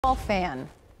Fan,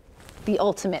 the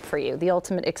ultimate for you, the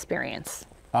ultimate experience?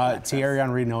 Thierry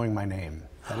Henry knowing my name.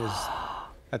 That is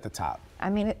at the top. I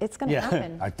mean, it's going to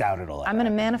happen. I doubt it'll. I'm going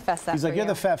to manifest that. He's like, for you're you.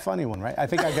 the fat, funny one, right? I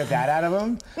think I get that out of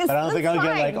him, but I don't think I'll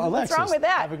get like, oh, What's wrong with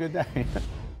that? Have a good day.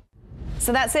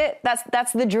 So that's it.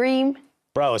 That's the dream.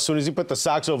 Bro, as soon as he put the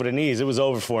socks over the knees, it was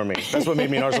over for me. That's what made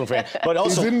me an Arsenal fan. But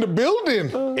also, he's in the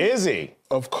building. Is he?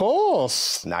 Of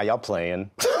course. Now y'all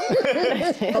playing.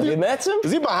 Have you met him?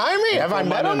 Is he behind me? Have I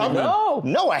met him? No.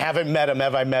 No, I haven't met him.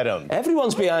 Have I met him?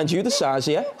 Everyone's behind you, the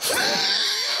Sazia.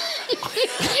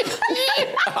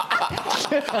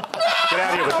 Get out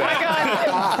of here with that.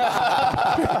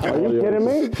 Are you kidding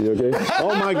me? You okay?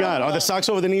 Oh my God. Are the socks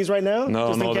over the knees right now?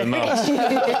 No, no, they're not.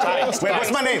 Wait,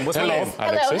 what's my name? What's my name?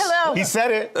 Alexis. Hello. He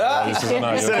said it. This is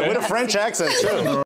nice, He said it okay? with a French accent, too.